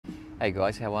Hey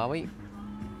guys, how are we?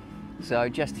 So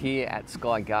just here at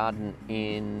Sky Garden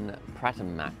in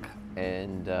Pratamac,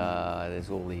 and there's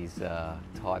all these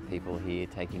Thai people here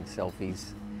taking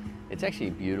selfies. It's actually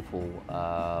a beautiful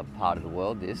part of the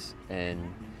world, this,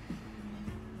 and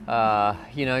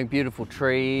you know, beautiful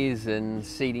trees and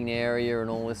seating area and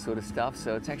all this sort of stuff,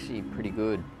 so it's actually pretty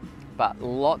good. But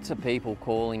lots of people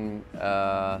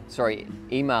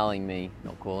emailing me,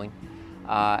 not calling,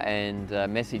 and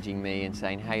messaging me and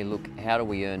saying, hey, look, how do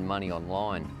we earn money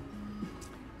online?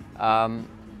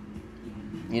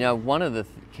 You know, one of the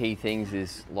key things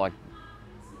is, like,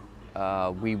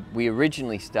 we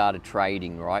originally started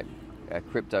trading, right?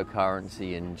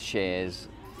 Cryptocurrency and shares,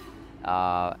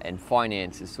 and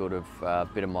finance is sort of a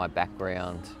bit of my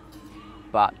background.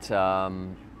 But,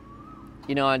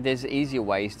 you know, there's easier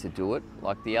ways to do it.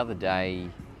 Like the other day,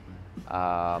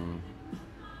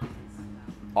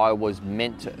 I was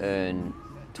meant to earn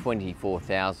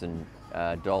 $24,000,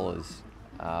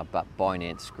 but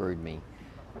Binance screwed me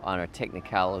on a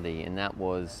technicality, and that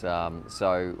was,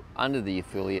 so under the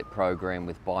affiliate program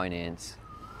with Binance,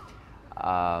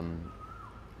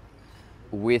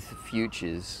 with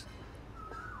futures,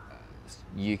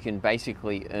 you can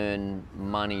basically earn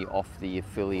money off the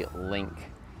affiliate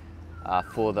link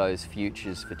for those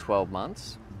futures for 12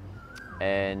 months.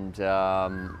 And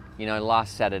you know,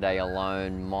 last Saturday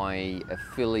alone, my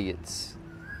affiliates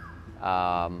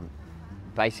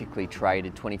basically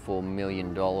traded $24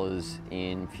 million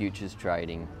in futures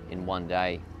trading in one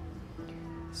day.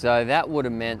 So that would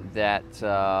have meant that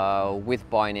with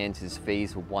Binance's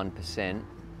fees of 1%,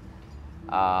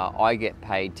 I get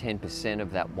paid 10%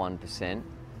 of that 1%,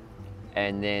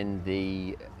 and then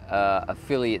the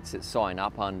affiliates that sign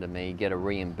up under me get a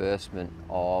reimbursement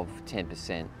of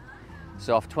 10%.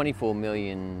 So off $24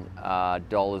 million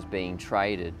being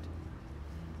traded,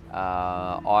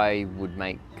 I would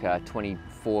make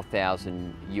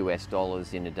 24,000 US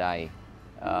dollars in a day,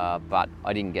 but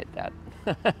I didn't get that.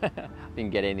 I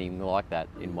didn't get anything like that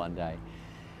in one day.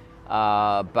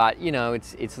 But you know,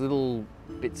 it's little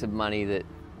bits of money that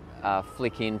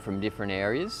flick in from different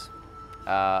areas.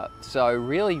 So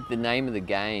really, the name of the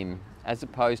game, as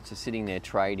opposed to sitting there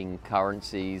trading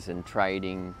currencies and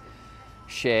trading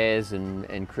shares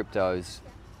and cryptos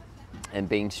and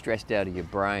being stressed out of your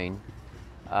brain,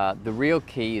 the real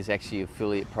key is actually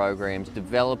affiliate programs,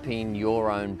 developing your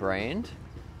own brand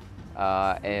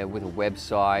with a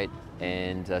website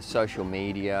and social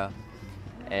media,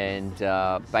 and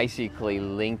basically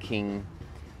linking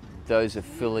those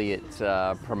affiliate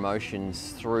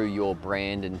promotions through your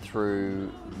brand and through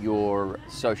your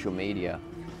social media.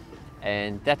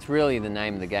 And that's really the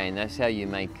name of the game. That's how you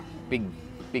make big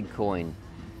coin.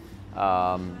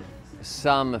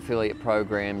 Some affiliate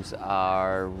programs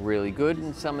are really good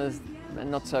and some are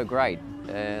not so great.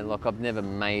 Like, I've never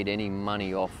made any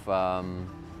money off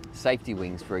safety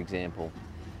wings, for example.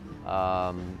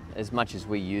 As much as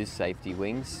we use safety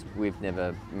wings, we've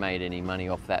never made any money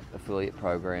off that affiliate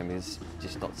program. It's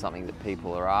just not something that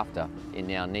people are after in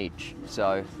our niche.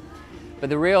 So, but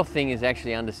the real thing is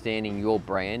actually understanding your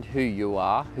brand, who you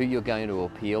are, who you're going to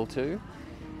appeal to,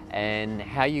 and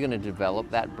how you're going to develop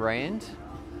that brand,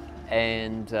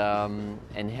 and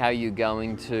how you're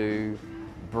going to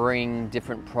bring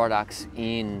different products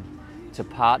in to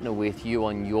partner with you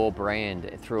on your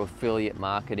brand through affiliate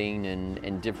marketing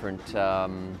and different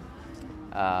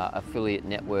affiliate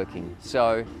networking.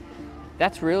 So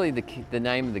that's really the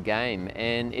name of the game,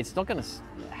 and it's not going to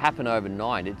happen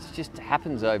overnight. It just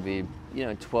happens over, you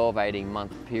know, 12, 18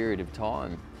 month period of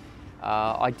time.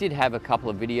 I did have a couple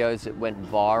of videos that went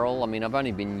viral. I mean, I've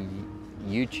only been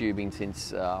YouTubing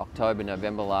since October,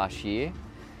 November last year,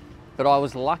 but I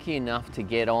was lucky enough to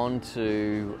get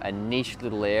onto a niche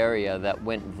little area that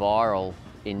went viral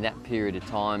in that period of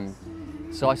time.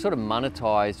 So I sort of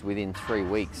monetized within 3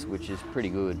 weeks, which is pretty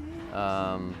good.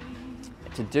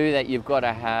 To do that, you've got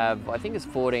to have, I think it's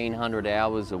 1,400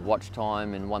 hours of watch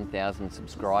time and 1,000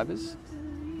 subscribers.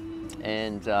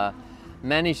 And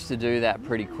managed to do that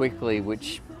pretty quickly,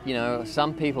 which, you know,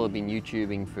 some people have been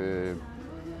YouTubing for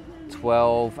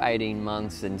 12, 18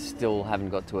 months and still haven't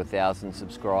got to 1,000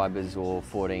 subscribers or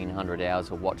 1,400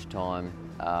 hours of watch time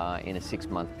in a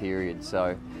 6-month period.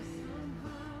 So,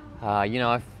 you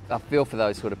know, I feel for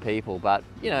those sort of people. But,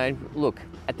 you know, look,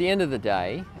 at the end of the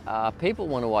day, people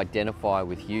want to identify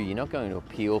with you. You're not going to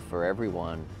appeal for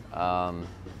everyone.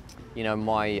 You know,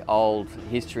 my old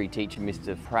history teacher,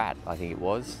 Mr. Pratt, I think it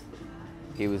was,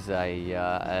 he was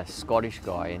a Scottish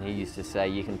guy, and he used to say,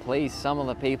 you can please some of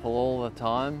the people all the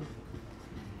time,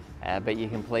 but you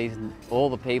can please all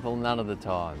the people none of the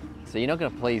time. So you're not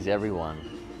going to please everyone.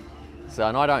 So,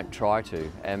 and I don't try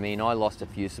to. I mean, I lost a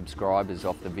few subscribers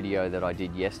off the video that I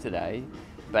did yesterday,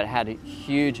 but had a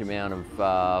huge amount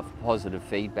of positive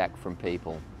feedback from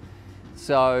people.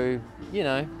 So, you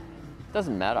know, it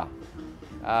doesn't matter.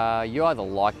 You either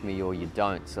like me or you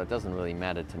don't, so it doesn't really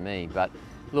matter to me. But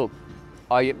look,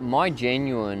 my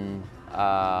genuine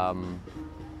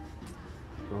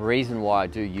reason why I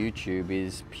do YouTube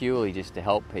is purely just to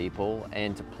help people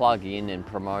and to plug in and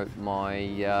promote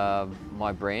my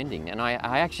my branding. And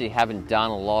I actually haven't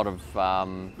done a lot of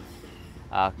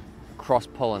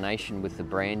cross-pollination with the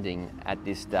branding at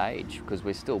this stage because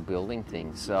we're still building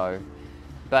things. So,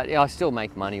 but yeah, I still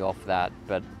make money off that.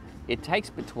 But it takes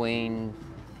between,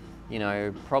 you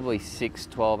know, probably 6,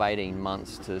 12, 18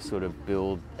 months to sort of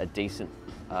build a decent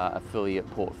affiliate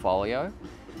portfolio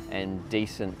and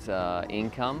decent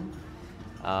income.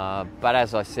 But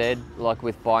as I said, like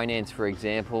with Binance, for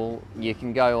example, you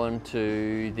can go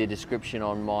onto the description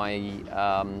on my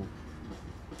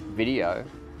video,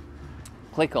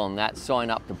 click on that, sign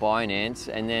up to Binance,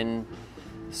 and then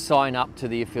sign up to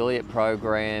the affiliate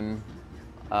program.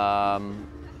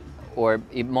 Or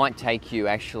it might take you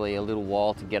actually a little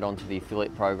while to get onto the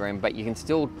affiliate program, but you can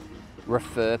still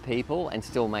refer people and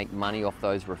still make money off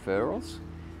those referrals.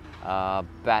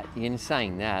 But in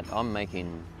saying that, I'm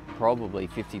making probably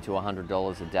 $50 to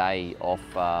 $100 a day off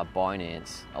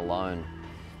Binance alone.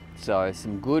 So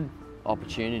some good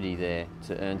opportunity there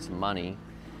to earn some money.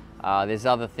 There's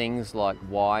other things like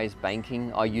Wise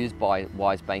Banking. I use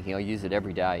Wise Banking, I use it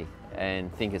every day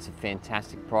and think it's a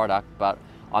fantastic product, but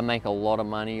I make a lot of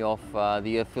money off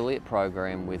the affiliate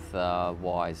program with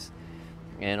Wise.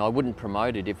 And I wouldn't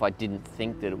promote it if I didn't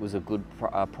think that it was a good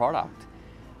product.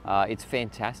 It's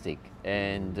fantastic,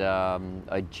 and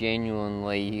I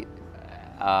genuinely,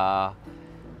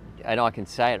 and I can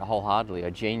say it wholeheartedly, I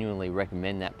genuinely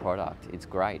recommend that product. It's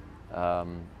great.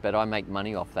 But I make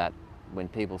money off that when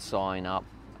people sign up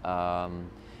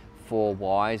for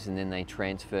Wise and then they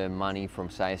transfer money from,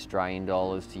 say, Australian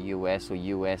dollars to US or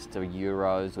US to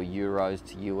euros or euros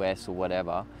to US or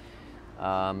whatever.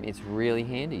 It's really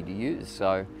handy to use.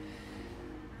 So,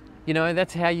 you know,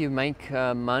 that's how you make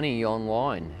money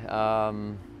online.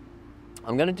 I'm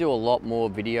going to do a lot more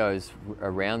videos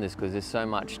around this because there's so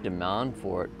much demand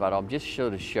for it, but I'm just sure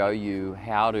to show you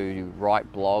how to write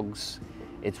blogs.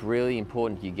 It's really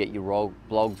important you get your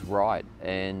blogs right,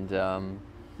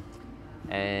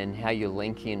 and how you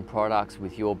link in products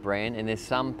with your brand. And there's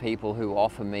some people who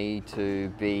offer me to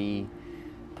be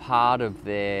part of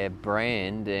their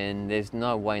brand, and there's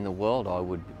no way in the world I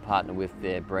would partner with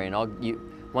their brand.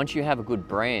 Once you have a good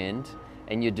brand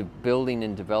and you're building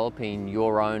and developing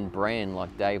your own brand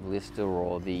like Dave Lister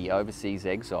or the Overseas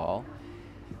Exile,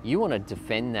 you want to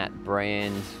defend that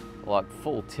brand like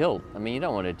full tilt. I mean, you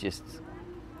don't want to just,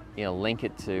 you know, link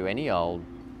it to any old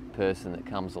person that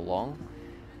comes along.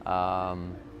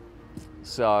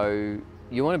 So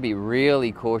you want to be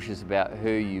really cautious about who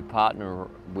you partner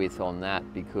with on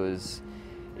that, because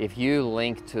if you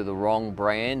link to the wrong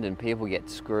brand and people get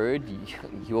screwed,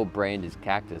 your brand is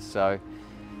cactus. So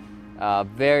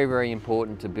very, very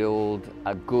important to build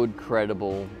a good,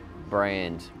 credible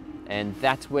brand. And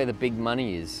that's where the big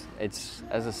money is. It's,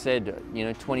 as I said, you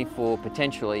know,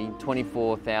 potentially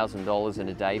 $24,000 in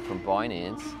a day from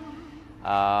Binance.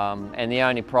 And the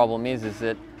only problem is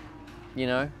that, you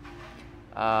know,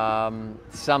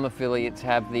 some affiliates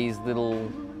have these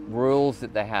little rules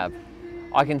that they have.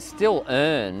 I can still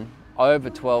earn over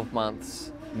 12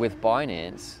 months with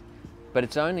Binance, but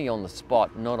it's only on the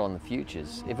spot, not on the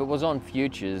futures. If it was on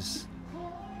futures,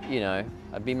 you know,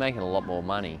 I'd be making a lot more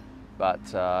money.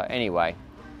 But anyway,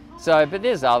 but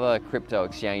there's other crypto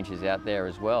exchanges out there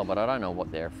as well, but I don't know what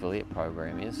their affiliate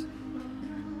program is.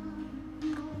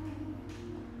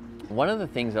 One of the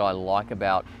things that I like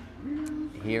about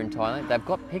here in Thailand, they've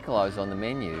got piccolos on the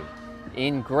menu.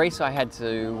 In Greece, I had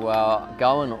to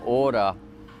go and order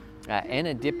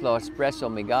Ena Diplo Espresso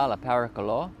Migala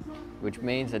Paracolo, which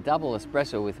means a double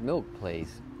espresso with milk,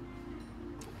 please.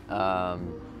 But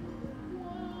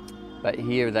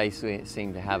here they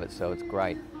seem to have it, so it's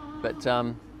great. But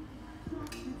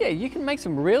yeah, you can make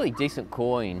some really decent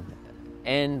coin.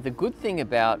 And the good thing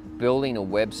about building a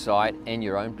website and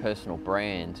your own personal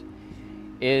brand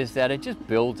is that it just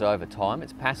builds over time.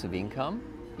 It's passive income.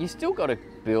 You still got to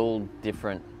build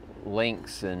different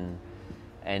links and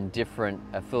different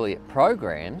affiliate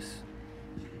programs,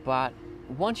 but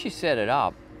once you set it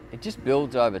up, it just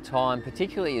builds over time,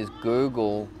 particularly as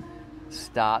Google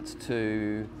starts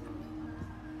to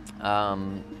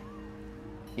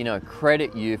you know,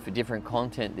 credit you for different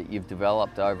content that you've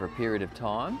developed over a period of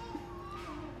time.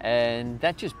 And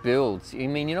that just builds. I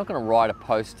mean, you're not going to write a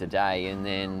post today and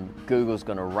then Google's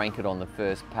going to rank it on the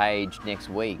first page next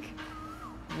week.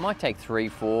 It might take 3,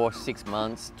 4, 6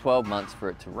 months, 12 months for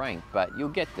it to rank, but you'll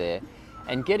get there.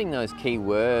 And getting those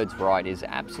keywords right is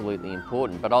absolutely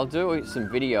important. But I'll do some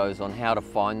videos on how to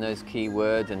find those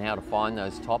keywords and how to find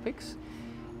those topics.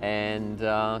 And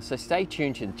so stay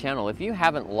tuned to the channel. If you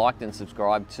haven't liked and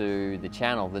subscribed to the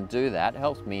channel, then do that. It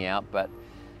helps me out, but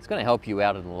it's going to help you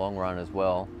out in the long run as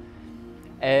well.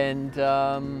 And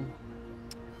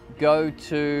go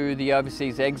to the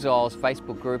Overseas Exiles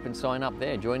Facebook group and sign up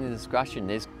there. Join the discussion.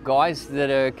 There's guys that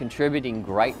are contributing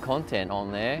great content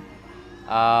on there.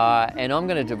 And I'm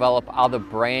going to develop other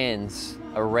brands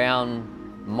around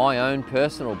my own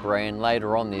personal brand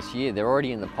later on this year. They're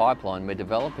already in the pipeline. We're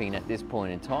developing at this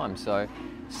point in time. So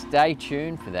stay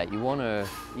tuned for that. You want to,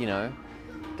 you know,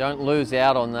 don't lose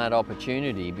out on that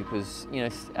opportunity because, you know,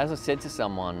 as I said to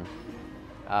someone,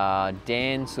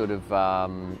 Dan sort of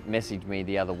messaged me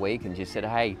the other week and just said,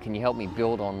 hey, can you help me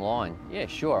build online? Yeah,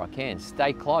 sure, I can.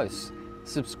 Stay close,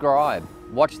 subscribe,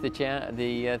 watch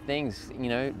the things, you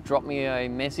know, drop me a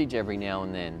message every now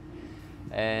and then.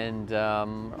 And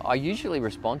I usually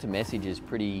respond to messages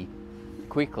pretty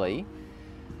quickly,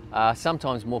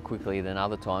 sometimes more quickly than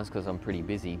other times because I'm pretty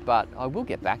busy, but I will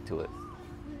get back to it.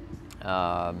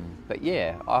 But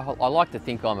yeah, I like to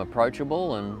think I'm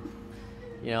approachable and,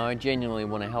 you know, I genuinely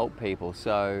want to help people.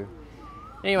 So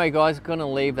anyway, guys, gonna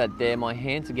leave that there. My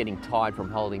hands are getting tired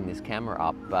from holding this camera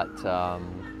up, but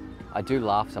I do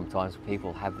laugh sometimes when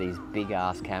people have these big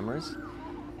ass cameras.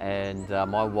 And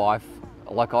my wife,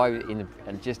 like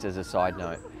and just as a side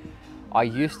note, I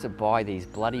used to buy these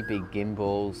bloody big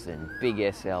gimbals and big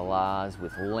SLRs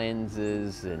with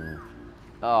lenses and,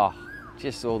 oh,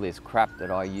 just all this crap that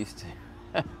I used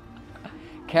to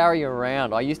carry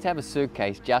around. I used to have a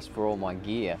suitcase just for all my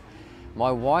gear.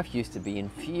 My wife used to be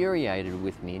infuriated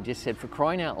with me and just said, for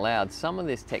crying out loud, some of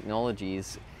this technology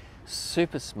is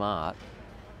super smart,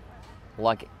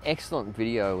 like excellent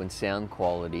video and sound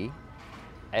quality.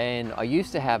 And I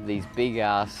used to have these big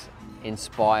ass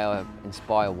Inspire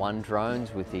 1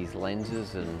 drones with these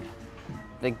lenses, and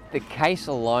the case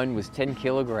alone was 10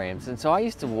 kilograms. And so I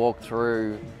used to walk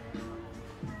through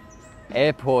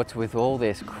airports with all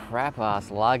this crap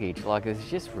ass luggage, like it's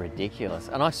just ridiculous.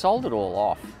 And I sold it all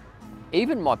off.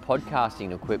 Even my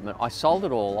podcasting equipment, I sold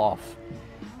it all off.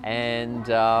 And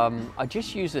I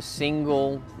just use a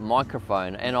single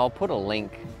microphone, and I'll put a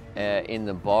link in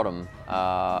the bottom,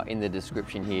 in the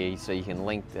description here, so you can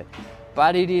link it.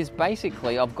 But it is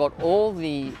basically, I've got all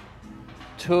the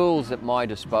tools at my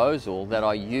disposal that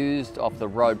I used off the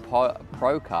Rode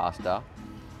Procaster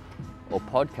or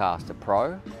Podcaster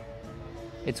Pro.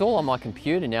 It's all on my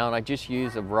computer now, and I just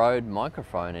use a Rode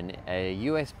microphone and a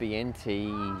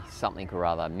USB-NT something or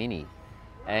other mini,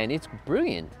 and it's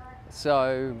brilliant.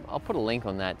 So I'll put a link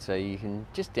on that so you can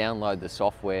just download the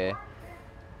software.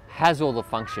 Has all the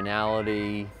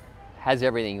functionality, has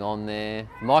everything on there.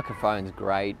 The microphone's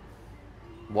great.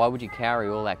 Why would you carry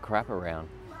all that crap around?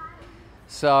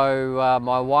 So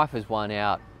my wife has won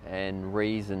out, and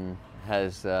reason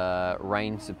has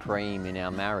reigned supreme in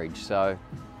our marriage. So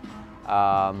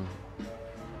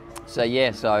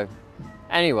so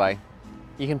anyway,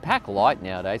 you can pack light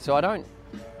nowadays, so I don't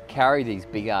carry these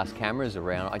big ass cameras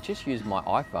around. I just use my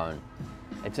iPhone.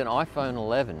 It's an iPhone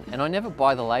 11, and I never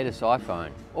buy the latest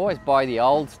iPhone. Always buy the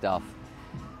old stuff.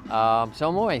 So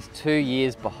I'm always 2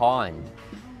 years behind.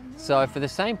 So for the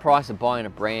same price of buying a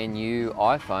brand new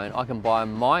iPhone, I can buy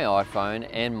my iPhone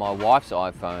and my wife's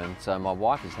iPhone. So my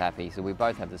wife is happy, so we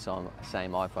both have the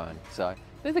same iPhone. So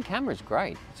the camera's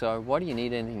great, so why do you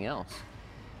need anything else?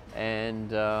 And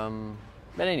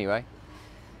but anyway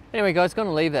guys,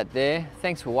 gonna leave that there.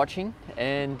 Thanks for watching,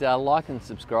 and like and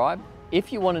subscribe.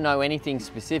 If you want to know anything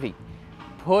specific,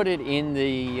 put it in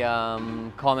the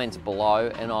comments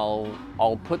below, and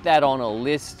I'll put that on a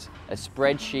list, a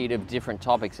spreadsheet of different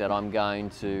topics that I'm going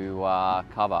to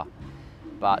cover.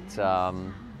 But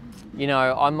you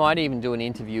know, I might even do an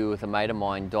interview with a mate of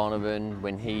mine, Donovan,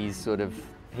 when he's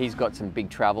got some big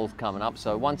travels coming up.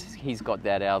 So once he's got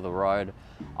that out of the road,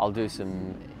 I'll do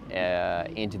some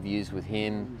interviews with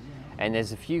him. And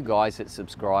there's a few guys that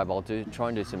subscribe. I'll try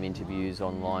and do some interviews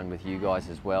online with you guys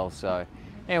as well. So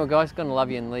anyway guys, gonna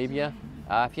love you and leave you.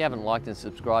 If you haven't liked and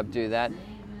subscribed, do that.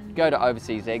 Go to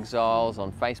Overseas Exiles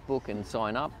on Facebook and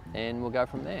sign up, and we'll go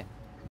from there.